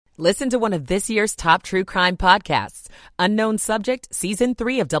Listen to one of this year's top true crime podcasts. Unknown Subject, Season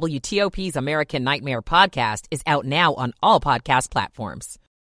 3 of WTOP's American Nightmare podcast is out now on all podcast platforms.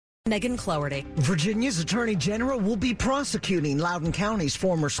 Megan Cloherty. Virginia's Attorney General will be prosecuting Loudoun County's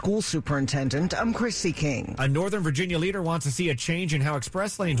former school superintendent. I'm Chrissy King. A Northern Virginia leader wants to see a change in how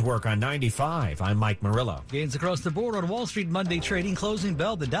express lanes work on 95. I'm Mike Murillo. Gains across the board on Wall Street Monday trading closing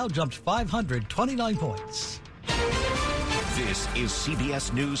bell. The Dow jumped 529 points. This is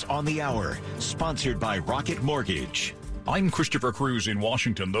CBS News on the Hour, sponsored by Rocket Mortgage. I'm Christopher Cruz in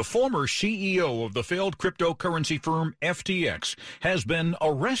Washington. The former CEO of the failed cryptocurrency firm FTX has been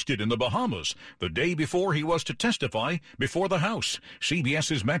arrested in the Bahamas the day before he was to testify before the House.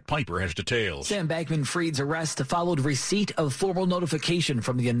 CBS's Matt Piper has details. Sam Bankman-Fried's arrest followed receipt of formal notification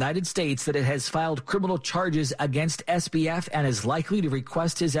from the United States that it has filed criminal charges against SBF and is likely to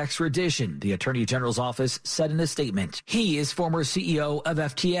request his extradition, the Attorney General's office said in a statement. He is former CEO of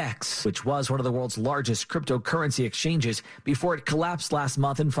FTX, which was one of the world's largest cryptocurrency exchanges, before it collapsed last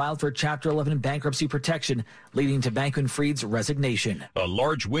month and filed for Chapter 11 bankruptcy protection, leading to Bankman-Fried's resignation. A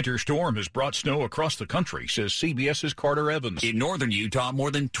large winter storm has brought snow across the country, says CBS's Carter Evans. In northern Utah,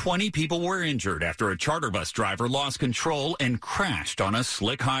 more than 20 people were injured after a charter bus driver lost control and crashed on a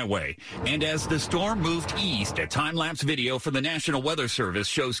slick highway. And as the storm moved east, a time-lapse video for the National Weather Service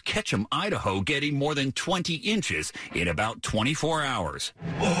shows Ketchum, Idaho getting more than 20 inches in about 24 hours.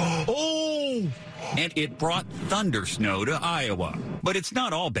 And it brought thunder snow to Iowa. But it's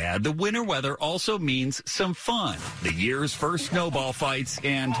not all bad. The winter weather also means some fun. The year's first snowball fights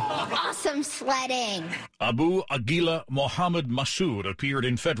and awesome sledding. Abu Aguila Mohammed Massoud appeared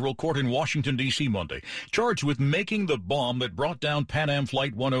in federal court in Washington, D.C. Monday, charged with making the bomb that brought down Pan Am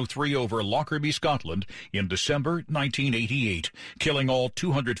Flight 103 over Lockerbie, Scotland in December 1988, killing all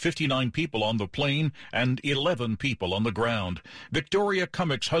 259 people on the plane and 11 people on the ground. Victoria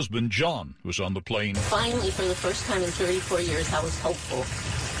Cummick's husband, John, was on the plane. Finally, for the first time in 34 years, I was hopeful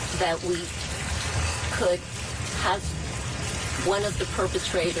that we could have one of the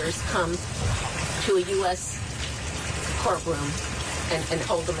perpetrators come to a U.S. courtroom and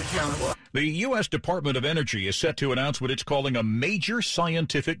hold them accountable. The U.S. Department of Energy is set to announce what it's calling a major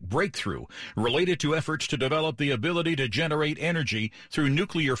scientific breakthrough related to efforts to develop the ability to generate energy through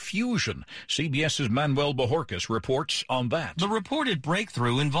nuclear fusion. CBS's Manuel Bojorquez reports on that. The reported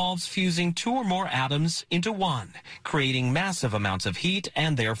breakthrough involves fusing two or more atoms into one, creating massive amounts of heat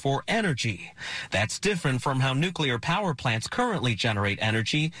and therefore energy. That's different from how nuclear power plants currently generate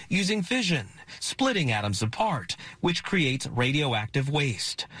energy using fission, splitting atoms apart, which creates radioactive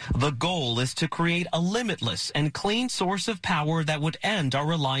waste. The goal is to create a limitless and clean source of power that would end our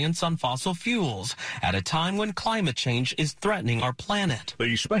reliance on fossil fuels at a time when climate change is threatening our planet.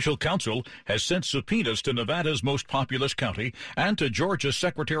 The special counsel has sent subpoenas to Nevada's most populous county and to Georgia's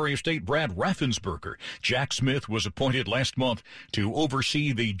Secretary of State Brad Raffensperger. Jack Smith was appointed last month to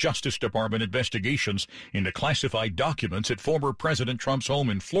oversee the Justice Department investigations into classified documents at former President Trump's home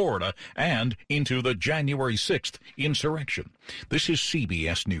in Florida and into the January 6th insurrection. This is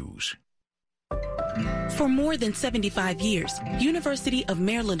CBS News. For more than 75 years, University of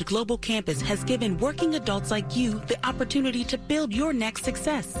Maryland Global Campus has given working adults like you the opportunity to build your next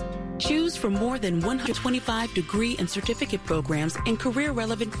success. Choose from more than 125 degree and certificate programs in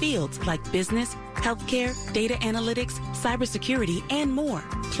career-relevant fields like business, healthcare, data analytics, cybersecurity, and more.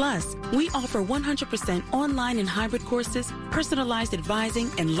 Plus, we offer 100% online and hybrid courses, personalized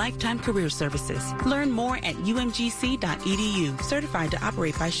advising, and lifetime career services. Learn more at umgc.edu, certified to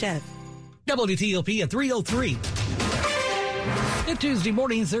operate by Chev. WTOP at 3:03. Good Tuesday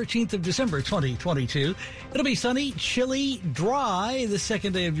morning, 13th of December, 2022. It'll be sunny, chilly, dry the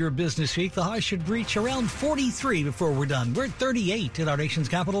second day of your business week. The high should reach around 43 before we're done. We're at 38 in our nation's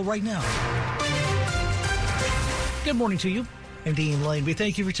capital right now. Good morning to you. I'm Dean Lane. We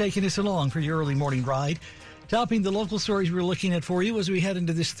thank you for taking us along for your early morning ride. Topping the local stories we're looking at for you as we head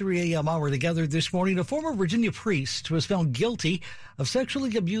into this 3 a.m. hour together this morning, a former Virginia priest was found guilty of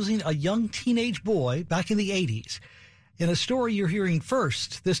sexually abusing a young teenage boy back in the 80s. In a story you're hearing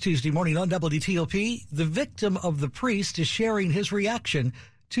first this Tuesday morning on WTOP, the victim of the priest is sharing his reaction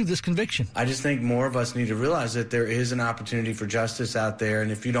to this conviction. I just think more of us need to realize that there is an opportunity for justice out there,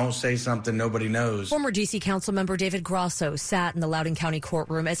 and if you don't say something, nobody knows. Former D.C. council member David Grosso sat in the Loudoun County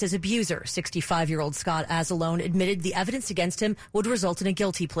courtroom as his abuser, 65-year-old Scott Azalone, admitted the evidence against him would result in a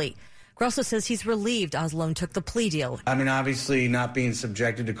guilty plea. Grosso says he's relieved Azalone took the plea deal. I mean, obviously not being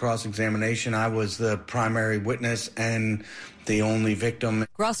subjected to cross-examination, I was the primary witness and the only victim.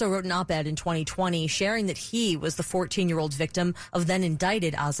 Grosso wrote an op-ed in 2020 sharing that he was the 14-year-old victim of then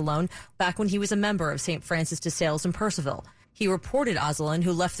indicted Azalone back when he was a member of St. Francis de Sales in Purcellville. He reported Aslan,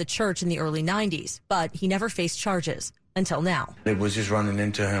 who left the church in the early 90s, but he never faced charges until now. It was just running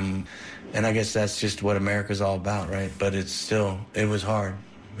into him, and I guess that's just what America's all about, right? But it was hard.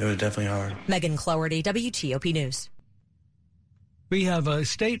 It was definitely hard. Megan Cloherty, WTOP News. We have a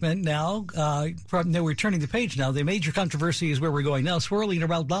statement now. We're turning the page now. The major controversy is where we're going now, swirling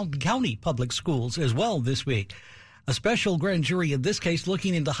around Loudoun County public schools as well this week. A special grand jury in this case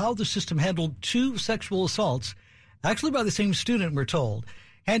looking into how the system handled 2 sexual assaults, actually by the same student, we're told,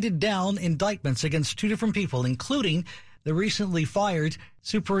 handed down indictments against 2 different people, including the recently fired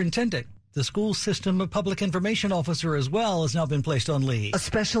superintendent. The school system public information officer as well has now been placed on leave. A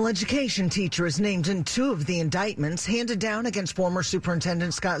special education teacher is named in 2 of the indictments handed down against former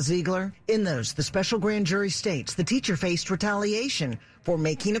Superintendent Scott Ziegler. In those, the special grand jury states the teacher faced retaliation for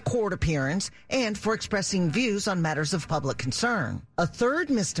making a court appearance and for expressing views on matters of public concern. A 3rd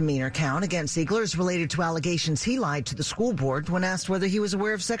misdemeanor count against Ziegler is related to allegations he lied to the school board when asked whether he was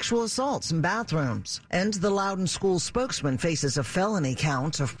aware of sexual assaults in bathrooms. And the Loudoun school spokesman faces a felony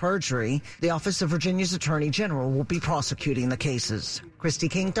count of perjury. The Office of Virginia's Attorney General will be prosecuting the cases. Christy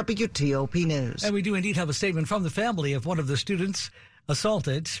King, WTOP News. And we do indeed have a statement from the family of one of the students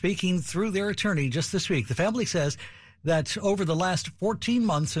assaulted, speaking through their attorney just this week. The family says that over the last 14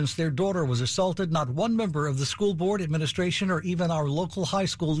 months since their daughter was assaulted, not one member of the school board, administration, or even our local high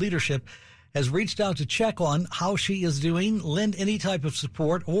school leadership has reached out to check on how she is doing, lend any type of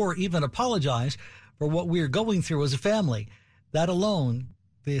support, or even apologize for what we're going through as a family. That alone,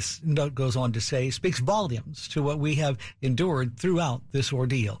 this note goes on to say, speaks volumes to what we have endured throughout this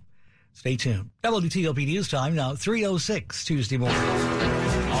ordeal. Stay tuned. WTOP News Time now, 3:06 Tuesday morning.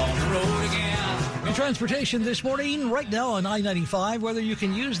 On the road again. Transportation this morning, right now on I-95, whether you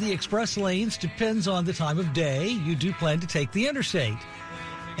can use the express lanes depends on the time of day you do plan to take the interstate.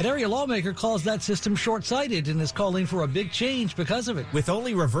 An area lawmaker calls that system short-sighted and is calling for a big change because of it. With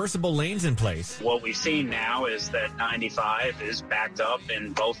only reversible lanes in place. What we've seen now is that 95 is backed up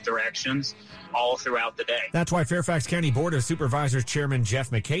in both directions all throughout the day. That's why Fairfax County Board of Supervisors Chairman Jeff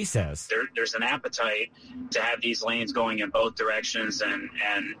McKay says there's an appetite to have these lanes going in both directions and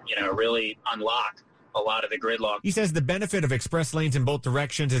really unlock a lot of the gridlock. He says the benefit of express lanes in both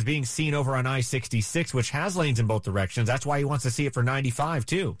directions is being seen over on I-66, which has lanes in both directions. That's why he wants to see it for 95,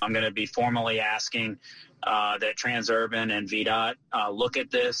 too. I'm going to be formally asking that Transurban and VDOT look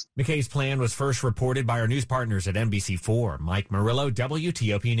at this. McKay's plan was first reported by our news partners at NBC4. Mike Murillo,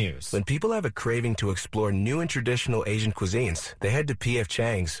 WTOP News. When people have a craving to explore new and traditional Asian cuisines, they head to P.F.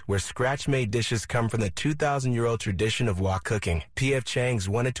 Chang's, where scratch-made dishes come from the 2,000-year-old tradition of wok cooking. P.F. Chang's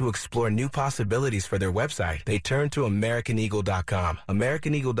wanted to explore new possibilities for their website. They turned to AmericanEagle.com.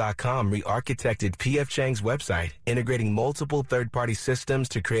 AmericanEagle.com re-architected P.F. Chang's website, integrating multiple third-party systems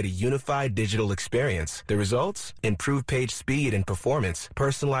to create a unified digital experience. The results? Improved page speed and performance,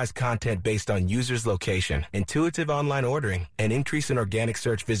 personalized content based on users' location, intuitive online ordering, an increase in organic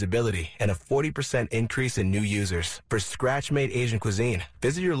search visibility, and a 40% increase in new users. For scratch-made Asian cuisine,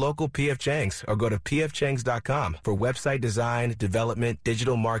 visit your local P.F. Chang's or go to pfchangs.com for website design, development,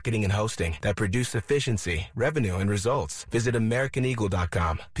 digital marketing, and hosting that produce efficiency, revenue, and results. Visit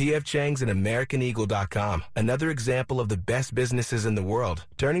AmericanEagle.com. P.F. Chang's and AmericanEagle.com. Another example of the best businesses in the world,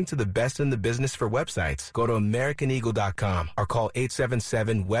 turning to the best in the business for websites. Go to AmericanEagle.com or call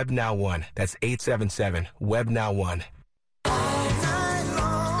 877-WEB-NOW1. That's 877-WEB-NOW1.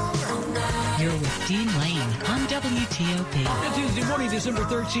 You're with Dean Lane on WTOP. And Tuesday morning, December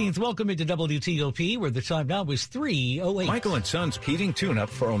 13th. Welcome into WTOP, where the time now is 3:08. Michael and Son's heating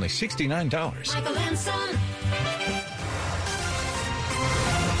tune-up for only $69. Michael and Son.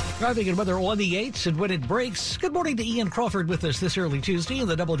 Driving and weather on the 8s and when it breaks. Good morning to Ian Crawford with us this early Tuesday in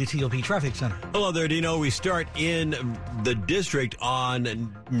the WTOP Traffic Center. Hello there, Dino. We start in the district on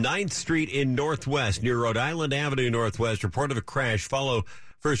 9th Street in Northwest near Rhode Island Avenue Northwest. Report of a crash. Follow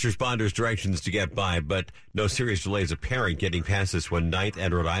first responders' directions to get by, but no serious delays apparent getting past this one, 9th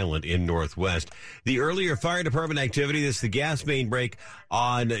and Rhode Island in Northwest. The earlier fire department activity, this is the gas main break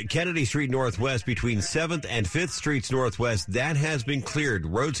on Kennedy Street Northwest between 7th and 5th Streets Northwest. That has been cleared.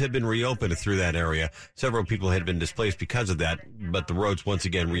 Roads have been reopened through that area. Several people had been displaced because of that, but the roads once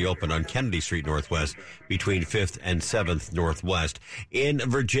again reopened on Kennedy Street Northwest between 5th and 7th Northwest. In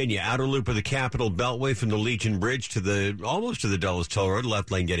Virginia, outer loop of the Capitol Beltway from the Legion Bridge to almost to the Dulles Toll Road,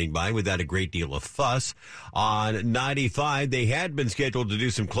 left lane getting by without a great deal of fuss. On 95, they had been scheduled to do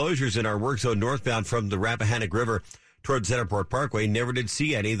some closures in our work zone northbound from the Rappahannock River towards Centerport Parkway. Never did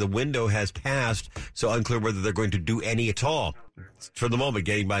see any. The window has passed, so unclear whether they're going to do any at all. For the moment,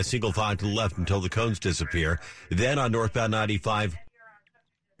 getting by single file to the left until the cones disappear. Then on northbound 95,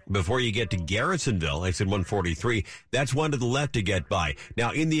 before you get to Garrisonville, exit 143. That's one to the left to get by.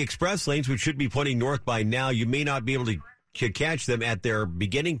 Now, in the express lanes, which should be pointing north by now, you may not be able to catch them at their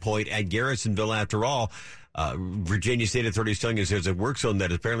beginning point at Garrisonville after all. Virginia State Authority is telling us there's a work zone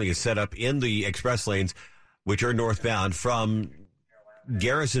that apparently is set up in the express lanes, which are northbound from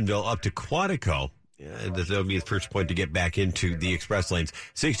Garrisonville up to Quantico. That will be the first point to get back into the express lanes.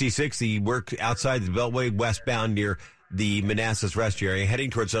 66, the work outside the Beltway westbound near the Manassas Rest area, heading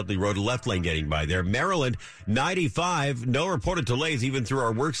towards Utley Road, left lane getting by there. Maryland, 95, no reported delays even through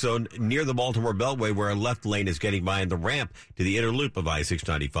our work zone near the Baltimore Beltway, where a left lane is getting by, and the ramp to the inner loop of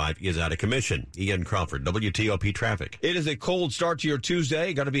I-695 is out of commission. Ian Crawford, WTOP Traffic. It is a cold start to your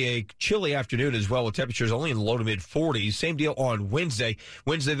Tuesday. Going to be a chilly afternoon as well, with temperatures only in the low to mid 40s. Same deal on Wednesday.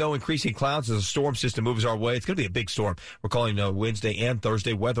 Wednesday, though, increasing clouds as a storm system moves our way. It's going to be a big storm. We're calling Wednesday and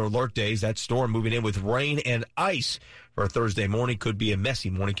Thursday weather alert days. That storm moving in with rain and ice for a Thursday morning. Could be a messy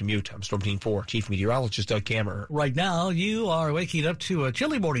morning commute. I'm Storm Team 4 Chief Meteorologist Doug Kammerer. Right now, you are waking up to a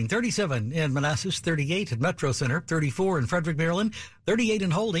chilly morning. 37 in Manassas, 38 at Metro Center, 34 in Frederick, Maryland, 38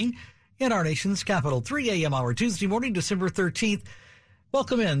 in Holding, in our nation's capital. 3 a.m. hour, Tuesday morning, December 13th.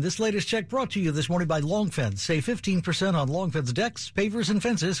 Welcome in. This latest check brought to you this morning by Long Fence. Save 15% on Long Fence decks, pavers, and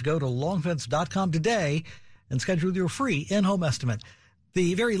fences. Go to longfence.com today and schedule your free in-home estimate.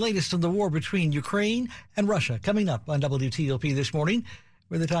 The very latest on the war between Ukraine and Russia coming up on WTOP this morning,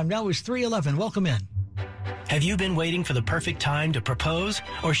 where the time now is 3:11. Welcome in. Have you been waiting for the perfect time to propose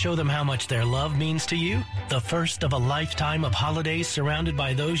or show them how much their love means to you? The first of a lifetime of holidays surrounded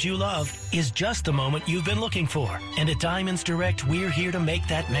by those you love is just the moment you've been looking for. And at Diamonds Direct, we're here to make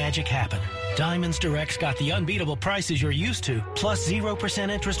that magic happen. Diamonds Direct's got the unbeatable prices you're used to, plus 0%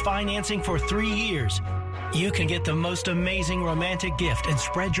 interest financing for 3 years. You can get the most amazing romantic gift and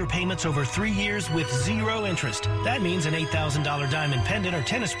spread your payments over 3 years with 0 interest. That means an $8,000 diamond pendant or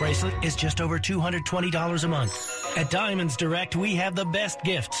tennis bracelet is just over $220 a month. At Diamonds Direct, we have the best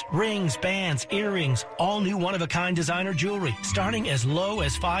gifts: rings, bands, earrings, all new one-of-a-kind designer jewelry, starting as low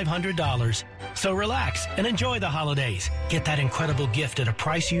as $500. So relax and enjoy the holidays. Get that incredible gift at a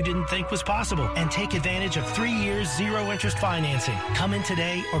price you didn't think was possible, and take advantage of 3 years 0 interest financing. Come in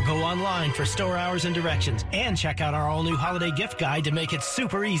today or go online for store hours and directions. And check out our all-new holiday gift guide to make it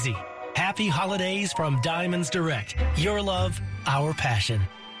super easy. Happy holidays from Diamonds Direct. Your love, our passion.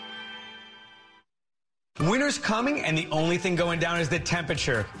 Winter's coming, and the only thing going down is the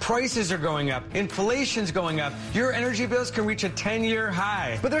temperature. Prices are going up. Inflation's going up. Your energy bills can reach a 10-year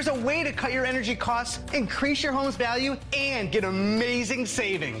high. But there's a way to cut your energy costs, increase your home's value, and get amazing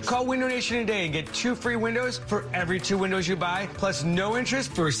savings. Call Window Nation today and get 2 free windows for every 2 windows you buy, plus no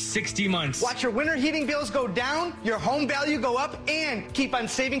interest for 60 months. Watch your winter heating bills go down, your home value go up, and keep on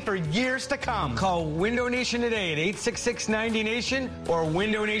saving for years to come. Call Window Nation today at 866-90-NATION or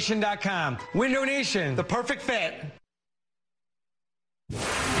windownation.com. Window Nation, the perfect fit.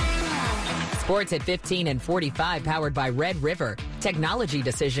 Sports at 15 and 45, powered by Red River. Technology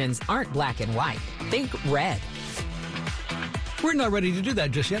decisions aren't black and white. Think red. We're not ready to do that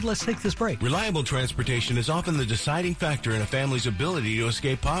just yet. Let's take this break. Reliable transportation is often the deciding factor in a family's ability to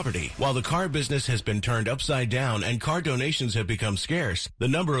escape poverty. While the car business has been turned upside down and car donations have become scarce, the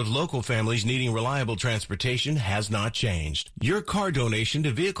number of local families needing reliable transportation has not changed. Your car donation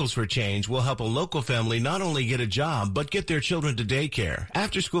to Vehicles for Change will help a local family not only get a job, but get their children to daycare,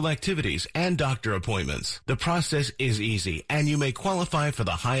 after-school activities, and doctor appointments. The process is easy, and you may qualify for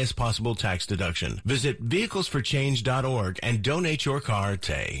the highest possible tax deduction. Visit vehiclesforchange.org and donate your car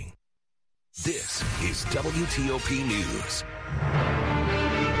today. This is WTOP News.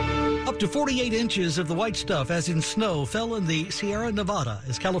 Up to 48 inches of the white stuff, as in snow, fell in the Sierra Nevada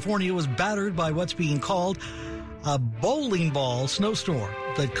as California was battered by what's being called a bowling ball snowstorm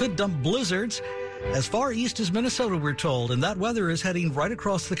that could dump blizzards as far east as Minnesota, we're told, and that weather is heading right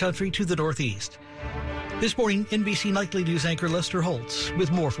across the country to the northeast. This morning, NBC Nightly News anchor Lester Holtz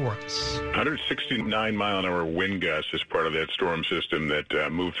with more for us. 169-mile-an-hour wind gusts is part of that storm system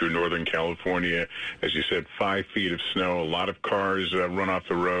that moved through Northern California. As you said, 5 feet of snow. A lot of cars run off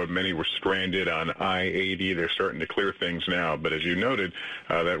the road. Many were stranded on I-80. They're starting to clear things now. But as you noted,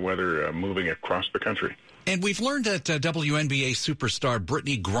 that weather moving across the country. And we've learned that WNBA superstar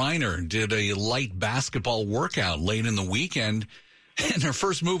Brittany Griner did a light basketball workout late in the weekend. And her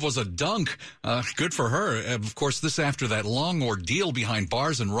first move was a dunk. Good for her. Of course, this after that long ordeal behind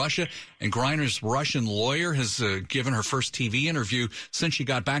bars in Russia. And Griner's Russian lawyer has given her first TV interview since she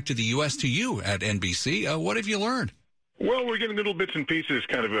got back to the U.S. to you at NBC. What have you learned? Well, we're getting little bits and pieces,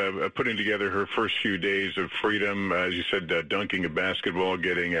 kind of putting together her first few days of freedom. As you said, dunking a basketball,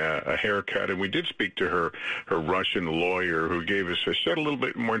 getting a haircut. And we did speak to her Russian lawyer, who gave us a little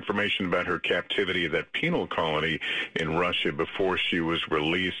bit more information about her captivity at that penal colony in Russia before she was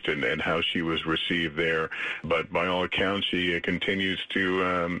released and how she was received there. But by all accounts, she continues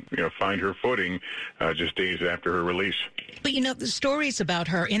to find her footing just days after her release. But, the stories about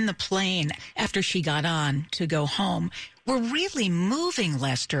her in the plane after she got on to go home were really moving,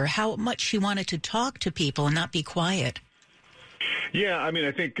 Lester, how much she wanted to talk to people and not be quiet. Yeah, I mean,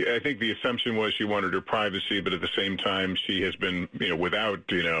 I think the assumption was she wanted her privacy, but at the same time, she has been, without,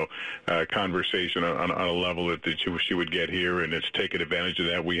 conversation on a level that she would get here, and it's taken advantage of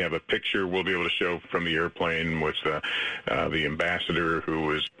that. We have a picture we'll be able to show from the airplane with the ambassador who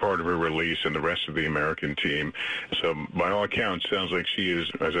was part of her release and the rest of the American team. So by all accounts, sounds like she is,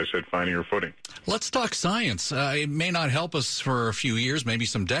 as I said, finding her footing. Let's talk science. It may not help us for a few years, maybe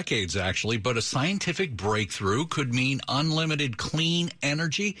some decades, actually, but a scientific breakthrough could mean unlimited clean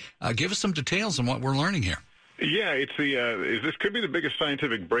energy. Give us some details on what we're learning here. Yeah, it's this could be the biggest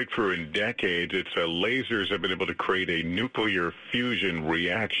scientific breakthrough in decades. It's lasers have been able to create a nuclear fusion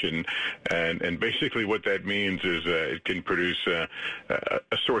reaction, and basically what that means is it can produce a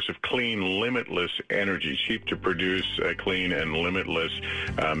source of clean, limitless energy, cheap to produce, clean and limitless.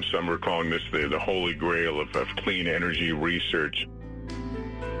 Some are calling this the holy grail of clean energy research.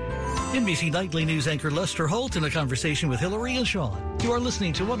 NBC Nightly News anchor Lester Holt in a conversation with Hillary and Sean. You are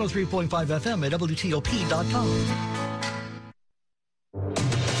listening to 103.5 FM at WTOP.com.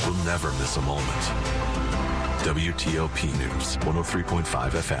 We'll never miss a moment. WTOP News,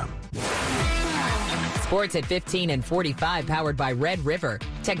 103.5 FM. Sports at 15 and 45, powered by Red River.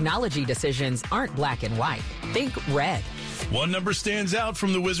 Technology decisions aren't black and white. Think red. One number stands out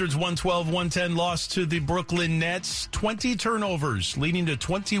from the Wizards' 112-110 loss to the Brooklyn Nets. 20 turnovers, leading to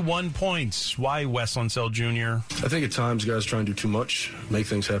 21 points. Why, Wes Unseld Jr.? I think at times guys try and do too much, make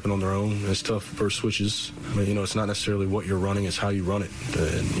things happen on their own. It's tough first switches. I mean, it's not necessarily what you're running, it's how you run it.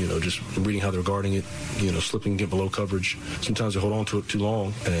 And, just reading how they're guarding it, slipping, get below coverage. Sometimes they hold on to it too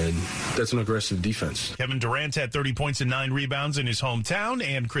long, and that's an aggressive defense. Kevin Durant had 30 points and 9 rebounds in his hometown,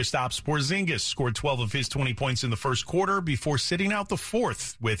 and Kristaps Porzingis scored 12 of his 20 points in the first quarter before sitting out the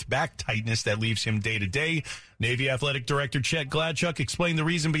fourth with back tightness that leaves him day-to-day. Navy Athletic Director Chet Gladchuk explained the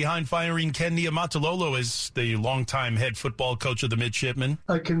reason behind firing Ken Niumatalolo as the longtime head football coach of the Midshipmen.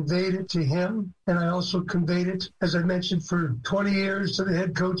 I conveyed it to him, and I also conveyed it, as I mentioned, for 20 years to the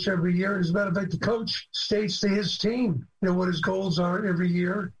head coach every year. As a matter of fact, the coach states to his team, what his goals are every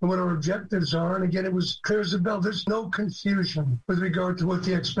year and what our objectives are. And again, it was clear as a bell. There's no confusion with regard to what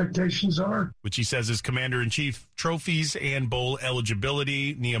the expectations are. Which he says is commander-in-chief trophies and bowl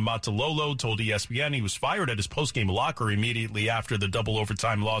eligibility. Niumatalolo told ESPN he was fired at his post-game locker immediately after the double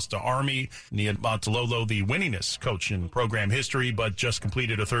overtime loss to Army. Niumatalolo, the winningest coach in program history, but just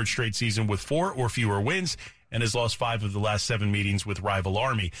completed a third straight season with 4 or fewer wins and has lost 5 of the last 7 meetings with rival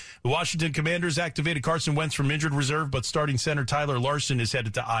Army. The Washington Commanders activated Carson Wentz from injured reserve, but starting center Tyler Larson is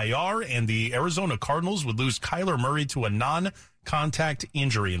headed to IR, and the Arizona Cardinals would lose Kyler Murray to a non-contact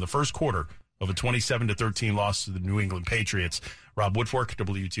injury in the first quarter of a 27-13 loss to the New England Patriots. Rob Woodfork,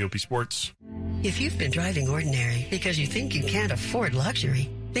 WTOP Sports. If you've been driving ordinary because you think you can't afford luxury,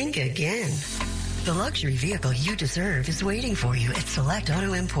 think again. The luxury vehicle you deserve is waiting for you at Select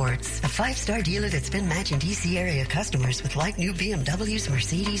Auto Imports, a 5-star dealer that's been matching D.C. area customers with like-new BMWs,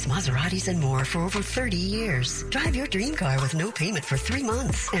 Mercedes, Maseratis, and more for over 30 years. Drive your dream car with no payment for 3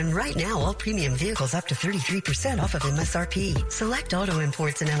 months. And right now, all premium vehicles up to 33% off of MSRP. Select Auto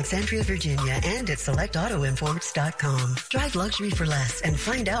Imports in Alexandria, Virginia, and at selectautoimports.com. Drive luxury for less and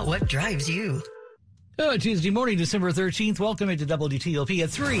find out what drives you. Tuesday morning, December 13th. Welcome into WTOP at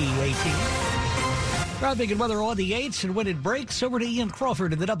 3:18. Traffic and weather on the 8s, and when it breaks, over to Ian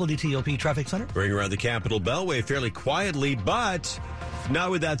Crawford in the WTOP Traffic Center. Going around the Capitol Beltway fairly quietly, but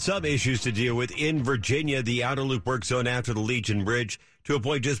now with that some issues to deal with in Virginia. The outer loop work zone after the Legion Bridge to a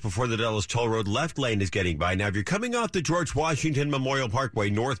point just before the Dulles Toll Road left lane is getting by. Now, if you're coming off the George Washington Memorial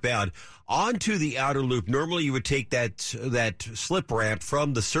Parkway northbound onto the outer loop, normally you would take that slip ramp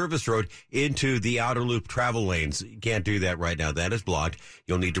from the service road into the outer loop travel lanes. You can't do that right now. That is blocked.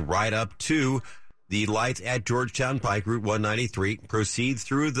 You'll need to ride up to the lights at Georgetown Pike, Route 193, proceed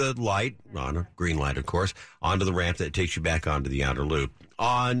through the light, on a green light, of course, onto the ramp that takes you back onto the outer loop.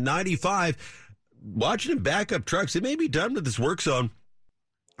 On 95, Washington backup trucks, they may be done with this work zone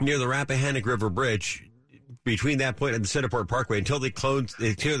near the Rappahannock River Bridge. between that point and the Centerport Parkway until they clear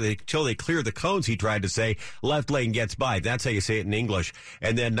the cones, he tried to say, left lane gets by. That's how you say it in English.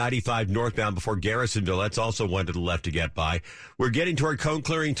 And then 95 northbound before Garrisonville, that's also one to the left to get by. We're getting toward cone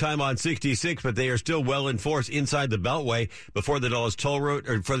clearing time on 66, but they are still well in force inside the Beltway before the Dulles Toll Road,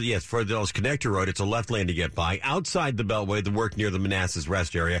 or for the Dulles Connector Road. It's a left lane to get by. Outside the Beltway, the work near the Manassas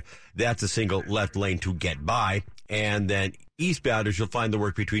Rest area, that's a single left lane to get by. And then eastbounders, you'll find the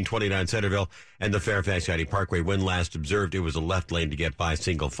work between 29 Centerville and the Fairfax County Parkway. When last observed, it was a left lane to get by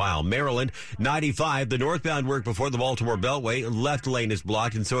single file. Maryland, 95, the northbound work before the Baltimore Beltway. Left lane is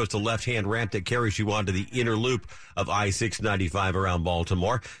blocked, and so is the left-hand ramp that carries you onto the inner loop of I-695 around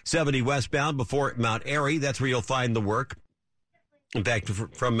Baltimore. 70 westbound before Mount Airy, that's where you'll find the work. In fact,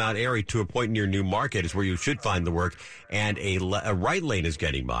 from Mount Airy to a point near New Market is where you should find the work, and a right lane is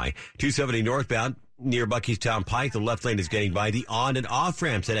getting by. 270 northbound near Buckystown Pike, the left lane is getting by. The on and off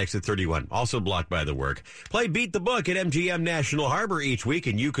ramps at exit 31, also blocked by the work. Play Beat the Book at MGM National Harbor each week,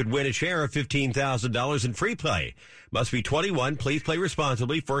 and you could win a share of $15,000 in free play. Must be 21. Please play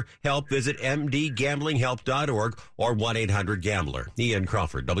responsibly. For help, visit mdgamblinghelp.org or 1-800-GAMBLER. Ian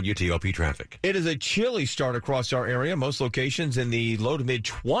Crawford, WTOP Traffic. It is a chilly start across our area. Most locations in the low to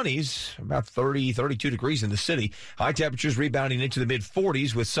mid-20s, about 30, 32 degrees in the city. High temperatures rebounding into the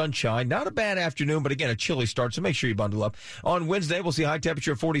mid-40s with sunshine. Not a bad afternoon, but again, a chilly start, so make sure you bundle up. On Wednesday, we'll see high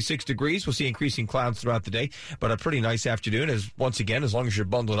temperature of 46 degrees. We'll see increasing clouds throughout the day, but a pretty nice afternoon, as long as you're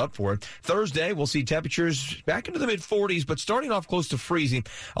bundled up for it. Thursday, we'll see temperatures back into the mid-40s, but starting off close to freezing.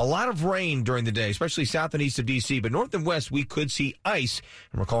 A lot of rain during the day, especially south and east of D.C., but north and west, we could see ice,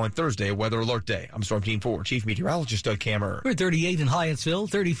 and we're calling Thursday a weather alert day. I'm Storm Team 4 Chief Meteorologist Doug Kammerer. We're 38 in Hyattsville,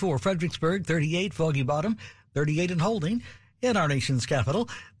 34 Fredericksburg, 38 Foggy Bottom, 38 in Holding. In our nation's capital,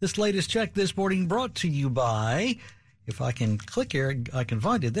 this latest check this morning brought to you by, if I can click here, I can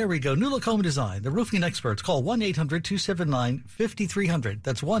find it. There we go. New Look Home Design, the roofing experts. Call 1-800-279-5300.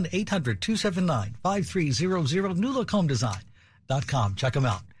 That's 1-800-279-5300. NewLookHomeDesign.com. Check them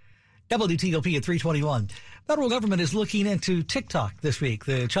out. WTOP at 321. Federal government is looking into TikTok this week,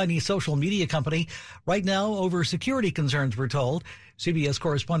 the Chinese social media company. Right now, over security concerns, we're told. CBS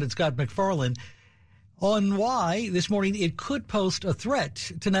correspondent Scott McFarland on why this morning it could pose a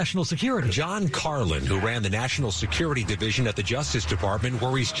threat to national security. John Carlin, who ran the National Security Division at the Justice Department,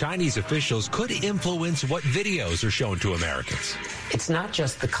 worries Chinese officials could influence what videos are shown to Americans. It's not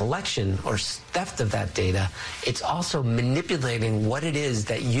just the collection or theft of that data, it's also manipulating what it is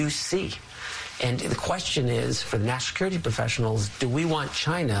that you see. And the question is, for the national security professionals, do we want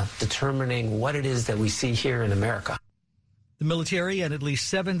China determining what it is that we see here in America? The military and at least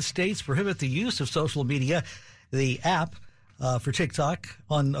 7 states prohibit the use of social media, the app for TikTok,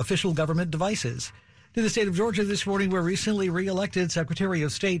 on official government devices. To the state of Georgia this morning, where recently reelected Secretary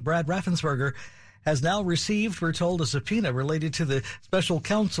of State Brad Raffensperger has now received, we're told, a subpoena related to the special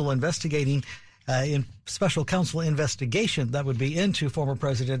counsel investigation that would be into former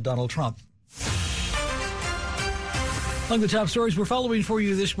President Donald Trump. Among the top stories we're following for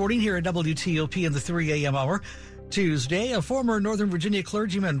you this morning here at WTOP in the 3 a.m. hour. Tuesday, a former Northern Virginia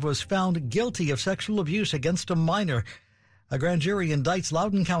clergyman was found guilty of sexual abuse against a minor. A grand jury indicts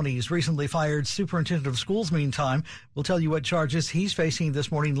Loudoun County's recently fired superintendent of schools. Meantime, we'll tell you what charges he's facing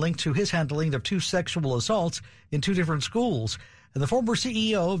this morning linked to his handling of 2 sexual assaults in 2 different schools. And the former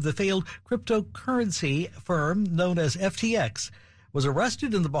CEO of the failed cryptocurrency firm known as FTX was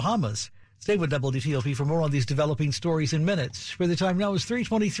arrested in the Bahamas. Stay with WTOP for more on these developing stories in minutes. For the time now is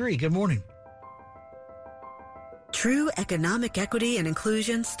 3:23. Good morning. True economic equity and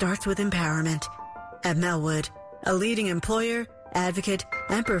inclusion starts with empowerment. At Melwood, a leading employer, advocate,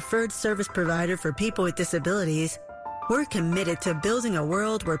 and preferred service provider for people with disabilities, we're committed to building a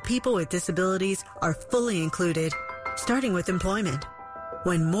world where people with disabilities are fully included, starting with employment.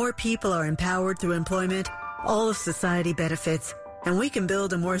 When more people are empowered through employment, all of society benefits, and we can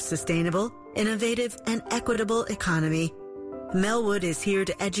build a more sustainable, innovative, and equitable economy. Melwood is here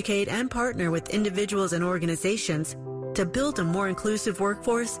to educate and partner with individuals and organizations to build a more inclusive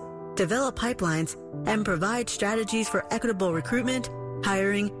workforce, develop pipelines, and provide strategies for equitable recruitment,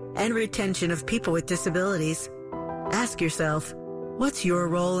 hiring, and retention of people with disabilities. Ask yourself, what's your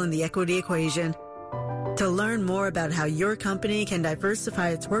role in the equity equation? To learn more about how your company can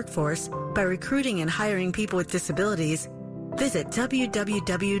diversify its workforce by recruiting and hiring people with disabilities, visit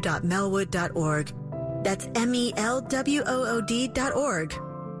www.melwood.org. That's MELWOOD.org.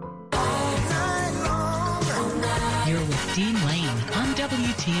 You're with Dean Lane on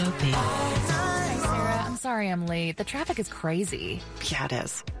WTOP. Hi, Sarah. I'm sorry I'm late. The traffic is crazy. Yeah, it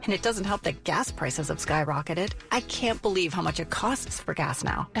is. And it doesn't help that gas prices have skyrocketed. I can't believe how much it costs for gas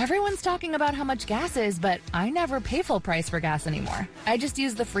now. Everyone's talking about how much gas is, but I never pay full price for gas anymore. I just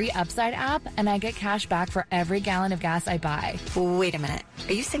use the free Upside app, and I get cash back for every gallon of gas I buy. Wait a minute.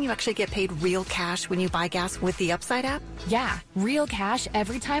 Are you saying you actually get paid real cash when you buy gas with the Upside app? Yeah, real cash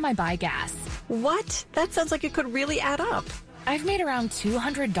every time I buy gas. What? That sounds like it could really add up. I've made around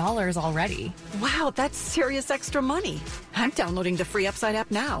 $200 already. Wow, that's serious extra money. I'm downloading the free Upside app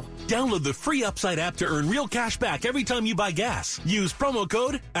now. Download the free Upside app to earn real cash back every time you buy gas. Use promo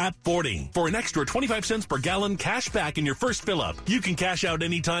code APP40 for an extra 25 cents per gallon cash back in your first fill-up. You can cash out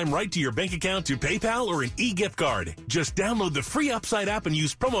anytime right to your bank account, to PayPal, or an e-gift card. Just download the free Upside app and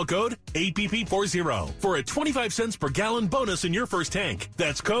use promo code APP40 for a 25 cents per gallon bonus in your first tank.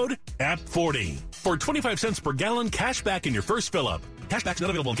 That's code APP40 for 25 cents per gallon cash back in your first fill-up. Cashback's not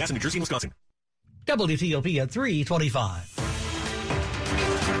available in gas in New Jersey and Wisconsin. WTOP at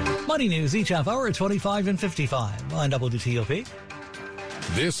 3:25. Money news each half hour at 25 and 55 on WTOP.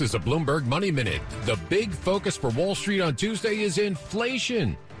 This is a Bloomberg Money Minute. The big focus for Wall Street on Tuesday is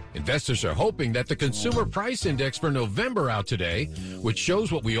inflation. Investors are hoping that the Consumer Price Index for November out today, which shows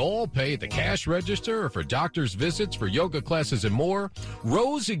what we all pay at the cash register or for doctor's visits, for yoga classes and more,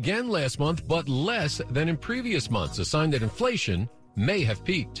 rose again last month, but less than in previous months, a sign that inflation may have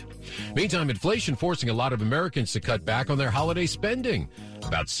peaked. Meantime, inflation forcing a lot of Americans to cut back on their holiday spending.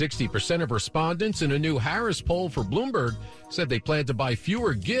 About 60% of respondents in a new Harris poll for Bloomberg said they plan to buy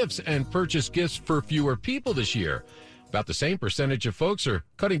fewer gifts and purchase gifts for fewer people this year. About the same percentage of folks are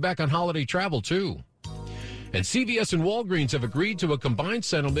cutting back on holiday travel, too. And CVS and Walgreens have agreed to a combined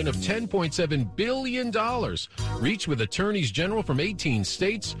settlement of $10.7 billion, reached with attorneys general from 18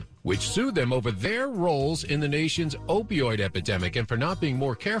 states, which sued them over their roles in the nation's opioid epidemic and for not being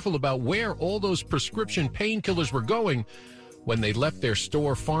more careful about where all those prescription painkillers were going when they left their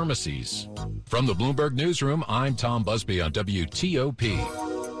store pharmacies. From the Bloomberg Newsroom, I'm Tom Busby on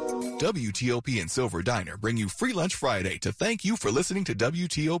WTOP. WTOP and Silver Diner bring you Free Lunch Friday to thank you for listening to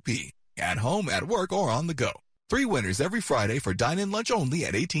WTOP. At home, at work, or on the go. 3 winners every Friday for dine-in lunch only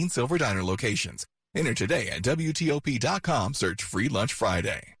at 18 Silver Diner locations. Enter today at WTOP.com. Search Free Lunch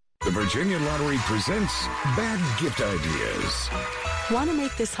Friday. The Virginia Lottery presents Bad Gift Ideas. Want to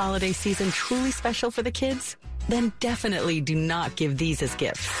make this holiday season truly special for the kids? Then definitely do not give these as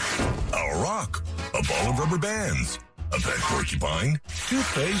gifts. A rock, a ball of rubber bands, a pet porcupine,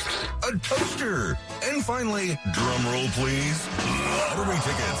 toothpaste, a toaster, and finally, drum roll please, lottery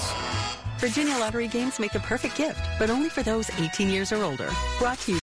tickets. Virginia Lottery games make the perfect gift, but only for those 18 years or older. Brought to you